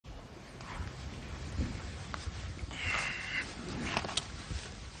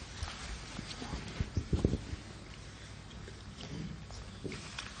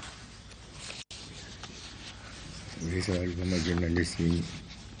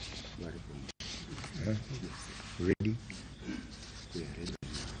Ready?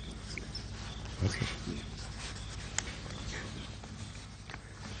 Okay.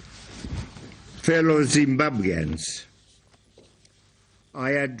 Fellow Zimbabweans,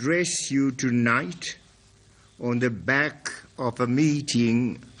 I address you tonight on the back of a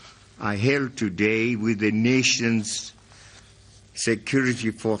meeting I held today with the nation's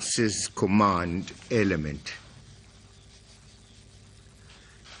Security Forces Command element.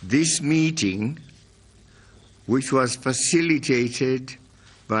 This meeting, which was facilitated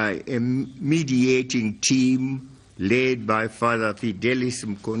by a mediating team led by Father Fidelis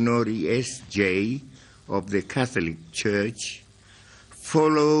Mkonori S.J. of the Catholic Church,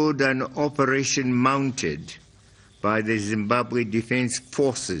 followed an operation mounted by the Zimbabwe Defense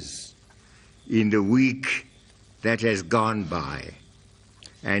Forces in the week that has gone by,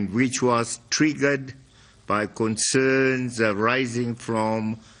 and which was triggered by concerns arising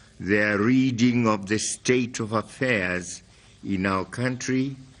from their reading of the state of affairs in our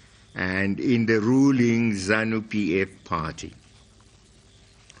country and in the ruling ZANU-PF party.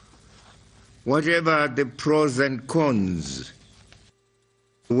 Whatever the pros and cons,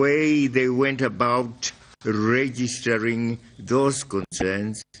 the way they went about registering those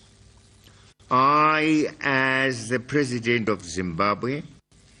concerns, I, as the President of Zimbabwe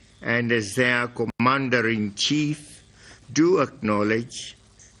and as their Commander-in-Chief, do acknowledge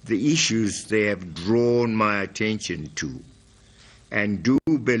the issues they have drawn my attention to, and do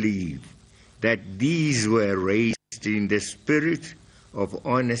believe that these were raised in the spirit of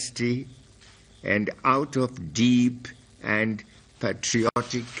honesty and out of deep and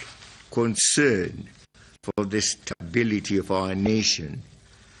patriotic concern for the stability of our nation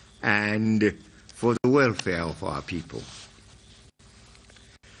and for the welfare of our people.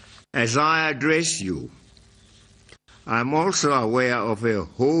 As I address you, I'm also aware of a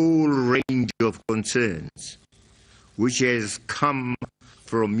whole range of concerns which has come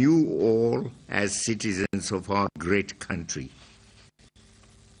from you all as citizens of our great country,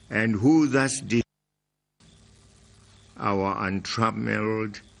 and who thus deserve our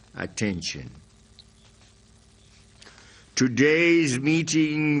untrammeled attention. Today's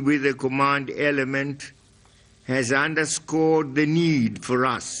meeting with the command element has underscored the need for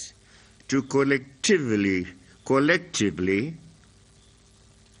us to collectively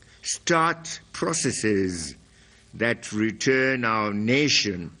start processes that return our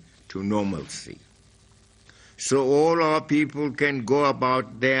nation to normalcy, so all our people can go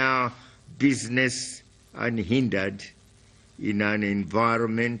about their business unhindered in an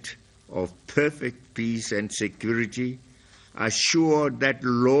environment of perfect peace and security, assured that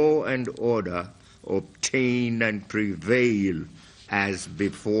law and order obtain and prevail as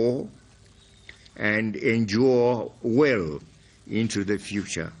before, and endure well into the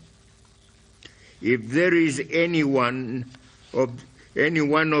future. If there is any one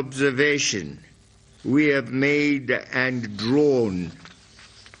observation we have made and drawn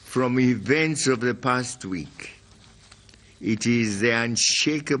from events of the past week, it is the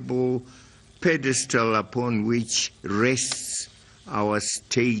unshakable pedestal upon which rests our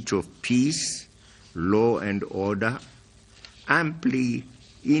state of peace, law and order, amply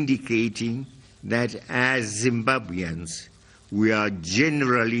indicating that as Zimbabweans, we are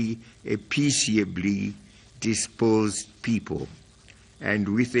generally a peaceably disposed people, and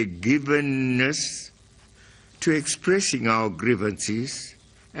with a givenness to expressing our grievances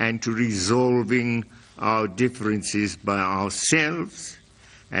and to resolving our differences by ourselves,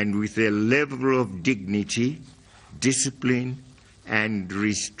 and with a level of dignity, discipline, and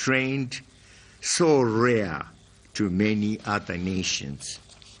restraint so rare to many other nations.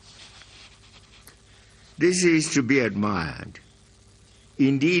 This is to be admired.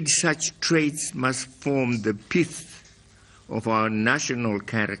 Indeed, such traits must form the pith of our national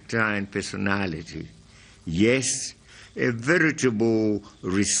character and personality. Yes, a veritable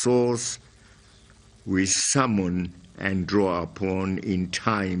resource we summon and draw upon in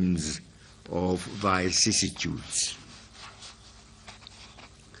times of vicissitudes.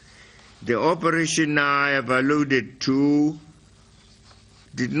 The operation I have alluded to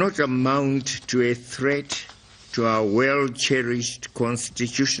did not amount to a threat to our well-cherished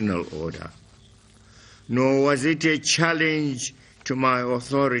constitutional order, nor was it a challenge to my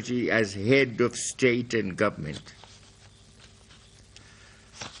authority as head of state and government.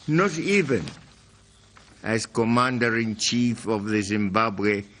 Not even as Commander-in-Chief of the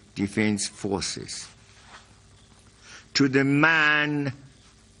Zimbabwe Defense Forces. To the man,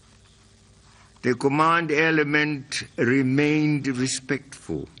 the command element remained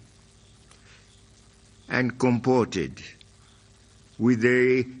respectful and comported with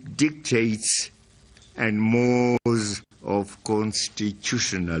the dictates and mores of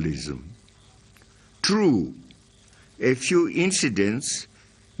constitutionalism. True, a few incidents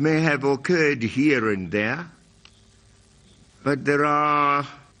may have occurred here and there, but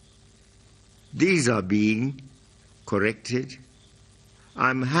these are being corrected.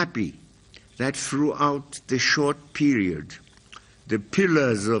 I'm happy that throughout the short period, the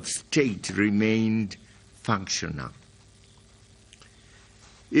pillars of state remained functional.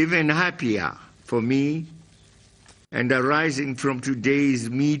 Even happier for me, and arising from today's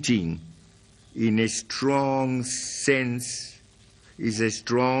meeting is a strong sense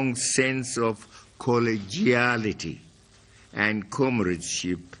of collegiality and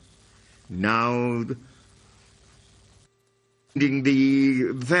comradeship now in the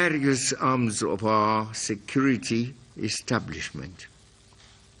various arms of our security establishment.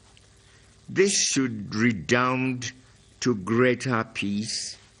 This should redound to greater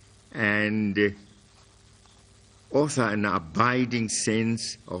peace and offer an abiding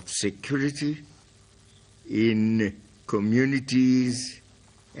sense of security in communities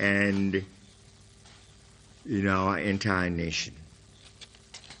and in our entire nation.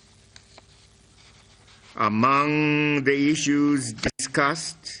 Among the issues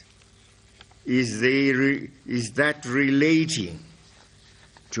discussed is that relating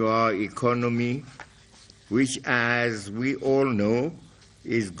to our economy, which, as we all know,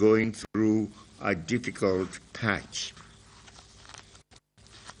 is going through a difficult patch.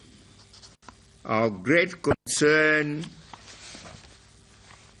 Our great concern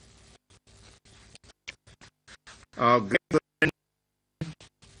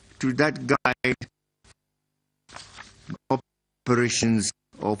to that guide operations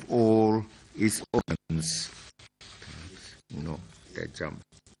of all its organs. No, that jump.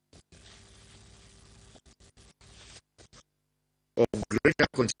 Of greater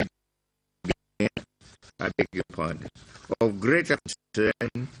concern, I beg your pardon, of greater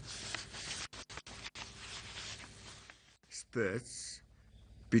concern, spurts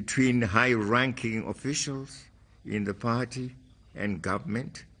between high-ranking officials in the party and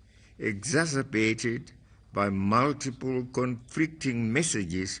government, exacerbated by multiple conflicting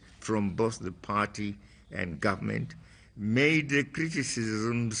messages from both the party and government, made the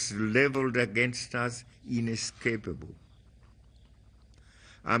criticisms leveled against us inescapable.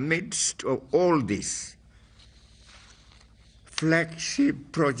 Amidst all this,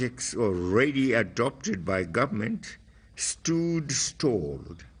 flagship projects already adopted by government stood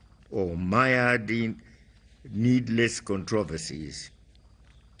stalled or mired in needless controversies.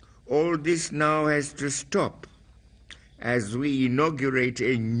 All this now has to stop as we inaugurate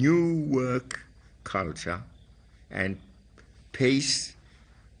a new work culture and pace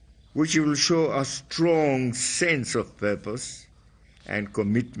which will show a strong sense of purpose and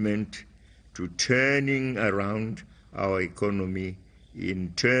commitment to turning around our economy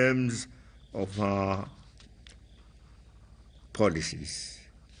in terms of our policies.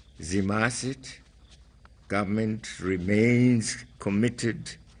 Zimasit government remains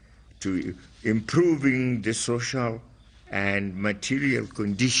committed to improving the social and material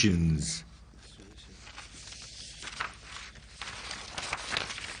conditions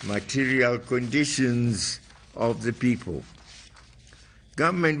of the people.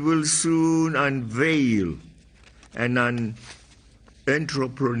 Government will soon unveil an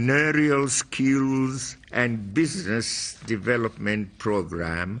entrepreneurial skills and business development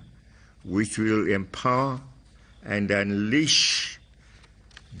program which will empower and unleash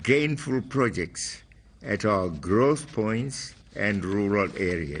gainful projects at our growth points and rural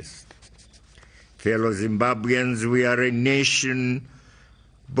areas. Fellow Zimbabweans, we are a nation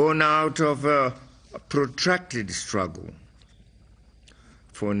born out of a protracted struggle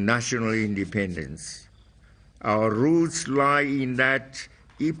for national independence. Our roots lie in that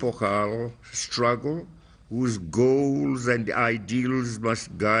epochal struggle whose goals and ideals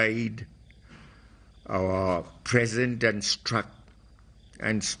must guide our present and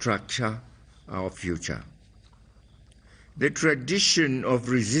structure our future. The tradition of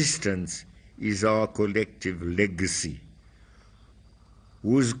resistance is our collective legacy,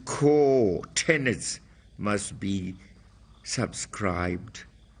 whose core tenets must be subscribed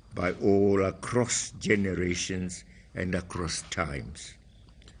by all across generations and across times.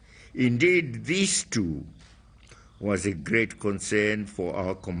 Indeed, this too was a great concern for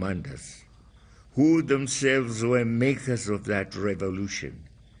our commanders, who themselves were makers of that revolution,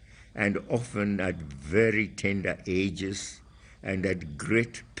 and often at very tender ages and at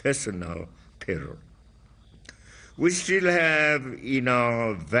great personal peril. We still have in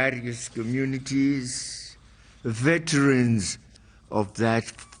our various communities veterans of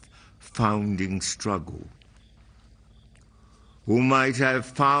that founding struggle, who might have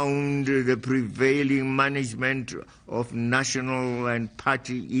found the prevailing management of national and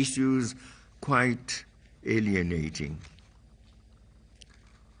party issues quite alienating.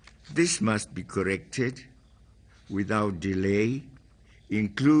 This must be corrected without delay,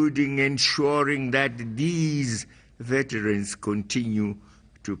 including ensuring that these veterans continue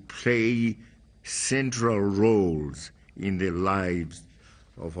to play central roles in the lives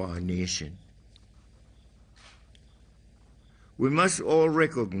of our nation. We must all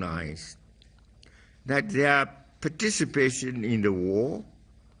recognize that their participation in the war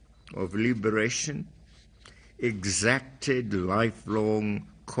of liberation exacted lifelong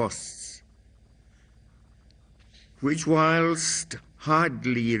costs, which, whilst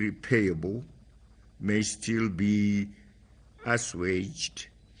hardly repayable, may still be assuaged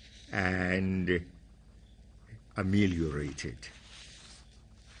and ameliorated.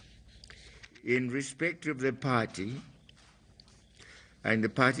 In respect of the party and the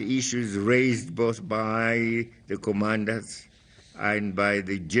party issues raised both by the commanders and by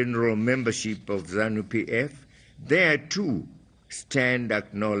the general membership of ZANU-PF, there too stand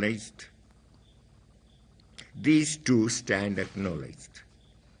acknowledged. These two stand acknowledged.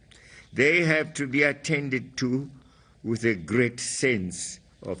 They have to be attended to with a great sense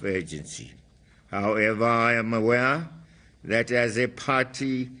of urgency. However, I am aware that as a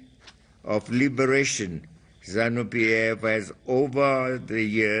party of liberation, ZANU-PF has over the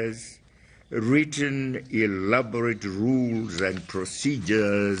years written elaborate rules and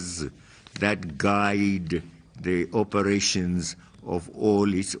procedures that guide the operations of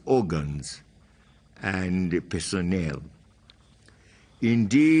all its organs and personnel.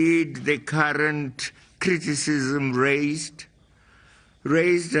 Indeed, the current criticism raised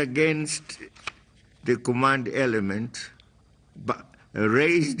against the command element,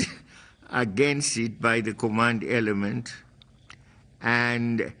 raised against it by the command element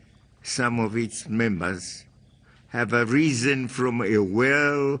and some of its members have arisen from a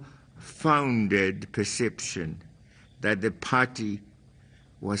well-founded perception that the party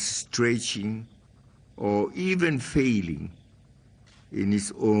was stretching or even failing in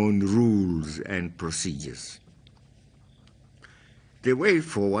its own rules and procedures. The way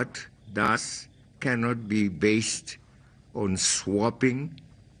forward, thus, cannot be based on swapping,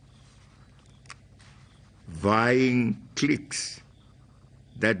 vying cliques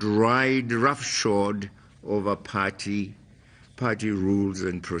that ride roughshod over party rules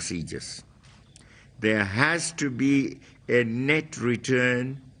and procedures. There has to be a net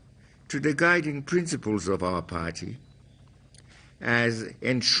return to the guiding principles of our party as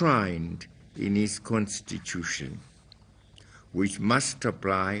enshrined in its constitution, which must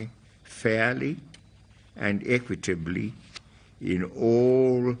apply fairly and equitably in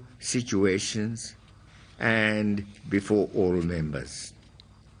all situations and before all members.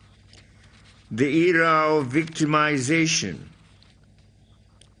 The era of victimization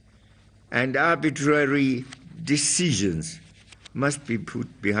and arbitrary decisions must be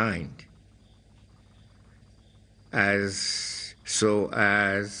put behind, so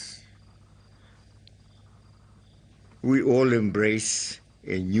as we all embrace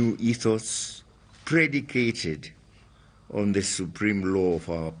a new ethos predicated on the supreme law of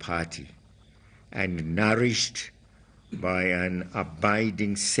our party and nourished by an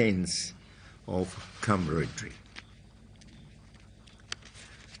abiding sense of camaraderie.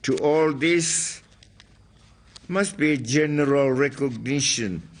 To all this must be a general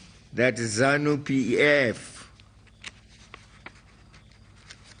recognition that ZANU-PF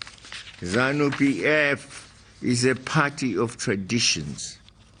is a party of traditions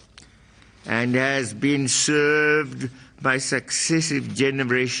and has been served by successive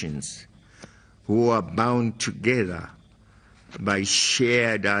generations who are bound together by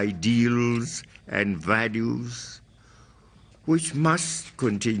shared ideals and values which must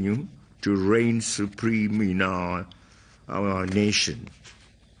continue to reign supreme in our nation.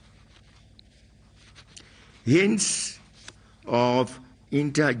 Hints of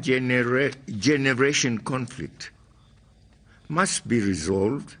intergeneration conflict must be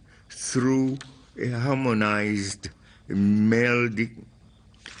resolved through a harmonized melding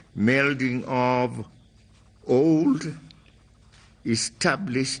of old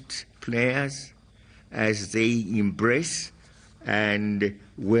established players as they embrace and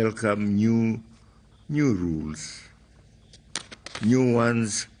welcome new rules, new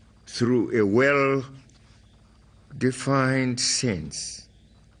ones through a well-defined sense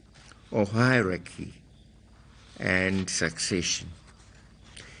of hierarchy and succession.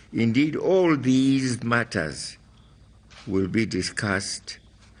 Indeed, all these matters will be discussed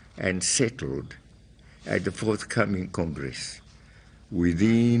and settled at the forthcoming Congress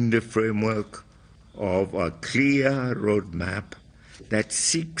within the framework of a clear roadmap that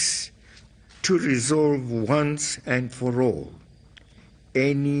seeks to resolve once and for all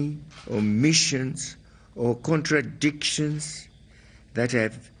any omissions or contradictions that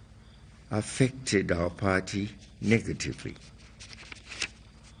have affected our party negatively.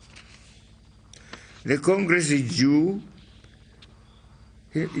 The Congress is due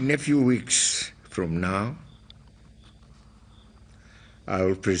in a few weeks from now. I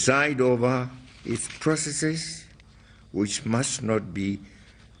will preside over its processes, which must not be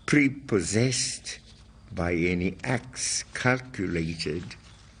prepossessed by any acts calculated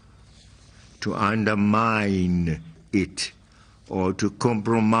to undermine it or to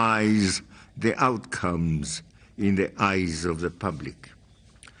compromise the outcomes in the eyes of the public.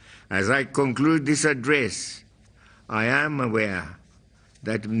 As I conclude this address, I am aware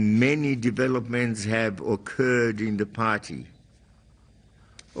that many developments have occurred in the party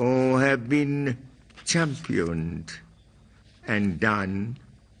or have been championed and done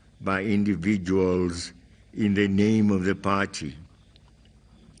by individuals in the name of the party.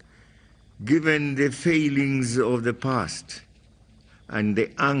 Given the failings of the past and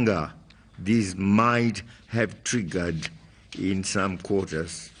the anger these might have triggered in some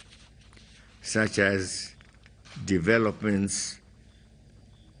quarters, such developments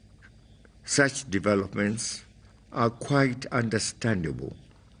are quite understandable.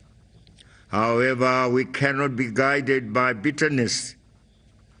 However, we cannot be guided by bitterness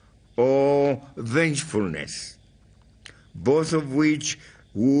or vengefulness, both of which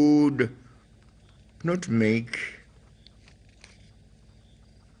would not make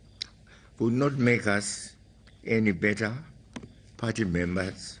us any better party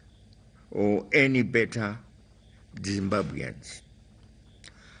members or any better Zimbabweans.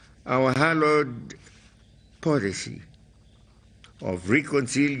 Our hallowed policy of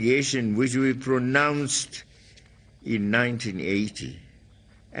reconciliation, which we pronounced in 1980,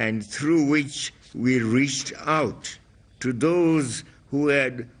 and through which we reached out to those who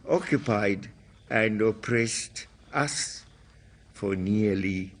had occupied and oppressed us for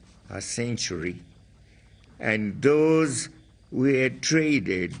nearly a century, and those we had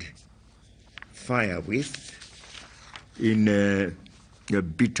traded fire with in a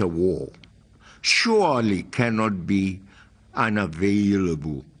bitter war, surely cannot be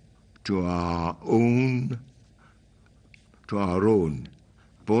unavailable to our own,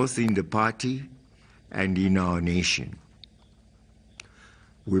 both in the party and in our nation.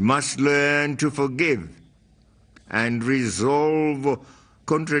 We must learn to forgive and resolve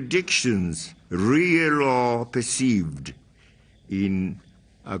contradictions, real or perceived, in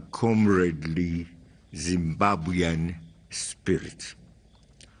a comradely Zimbabwean spirit.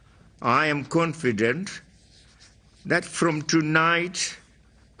 I am confident that from tonight,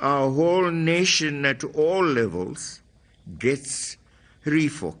 our whole nation at all levels gets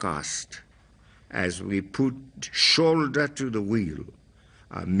refocused as we put shoulder to the wheel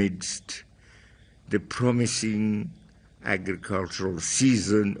amidst the promising agricultural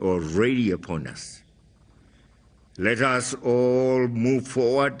season already upon us. Let us all move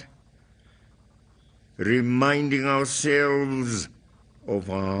forward, reminding ourselves of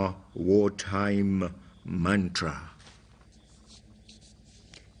our wartime mantra,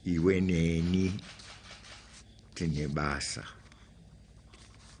 Iweneni Tinebasa.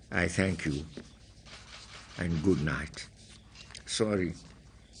 I thank you and good night. Sorry,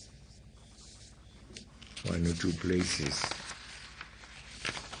 one or two places